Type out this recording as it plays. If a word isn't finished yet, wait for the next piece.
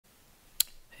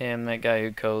Hey, I'm that guy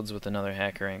who codes with another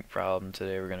HackerRank problem.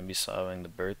 Today we're going to be solving the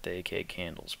birthday cake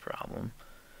candles problem.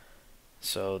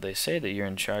 So they say that you're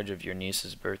in charge of your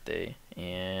niece's birthday,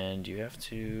 and you've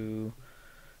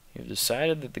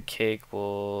decided that the cake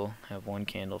will have one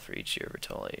candle for each year of her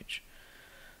total age.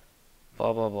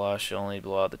 Blah blah blah, she'll only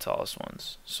blow out the tallest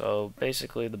ones. So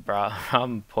basically the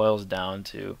problem boils down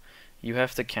to you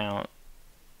have to count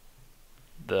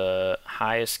the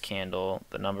highest candle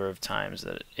the number of times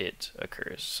that it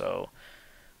occurs. So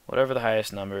whatever the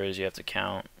highest number is, you have to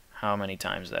count how many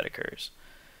times that occurs.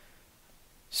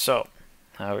 So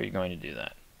how are you going to do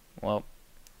that? Well,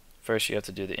 first you have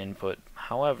to do the input.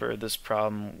 However, this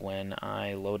problem, when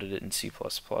I loaded it in C++,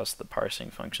 the parsing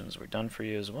functions were done for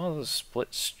you, as well as a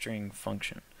split string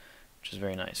function, which is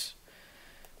very nice.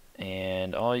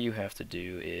 And all you have to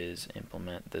do is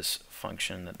implement this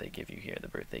function that they give you here, the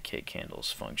birthday cake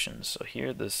candles function. So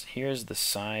here's the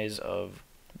size of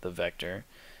the vector,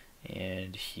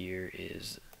 and here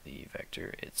is the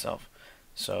vector itself.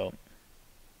 So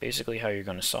basically how you're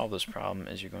going to solve this problem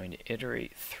is you're going to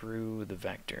iterate through the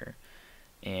vector,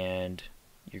 and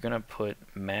you're going to put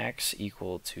max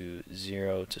equal to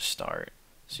 0 to start.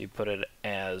 So you put it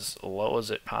as low as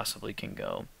it possibly can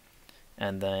go.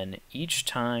 And then each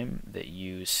time that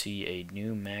you see a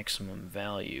new maximum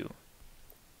value,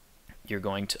 you're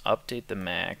going to update the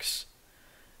max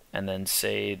and then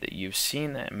say that you've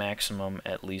seen that maximum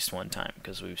at least one time,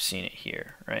 because we've seen it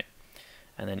here, right?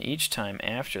 And then each time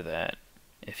after that,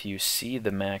 if you see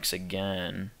the max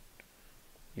again,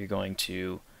 you're going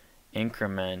to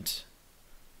increment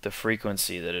the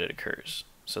frequency that it occurs.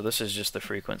 So this is just the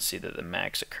frequency that the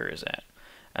max occurs at.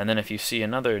 And then if you see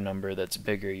another number that's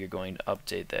bigger, you're going to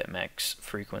update that max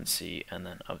frequency and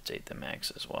then update the max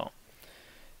as well.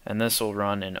 And this will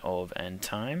run in O of n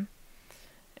time.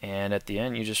 And at the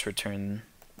end, you just return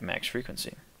max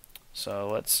frequency. So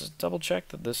let's double check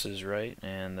that this is right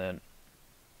and that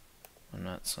I'm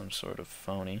not some sort of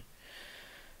phony.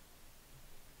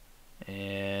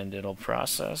 And it'll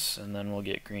process, and then we'll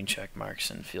get green check marks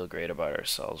and feel great about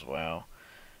ourselves. Wow.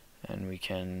 And we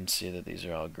can see that these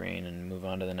are all green and move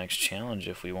on to the next challenge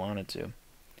if we wanted to.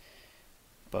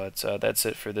 But that's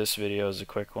it for this video. It's a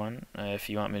quick one. If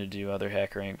you want me to do other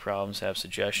HackerRank problems, have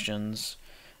suggestions,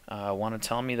 want to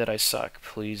tell me that I suck,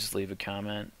 please leave a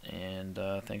comment, and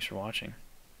thanks for watching.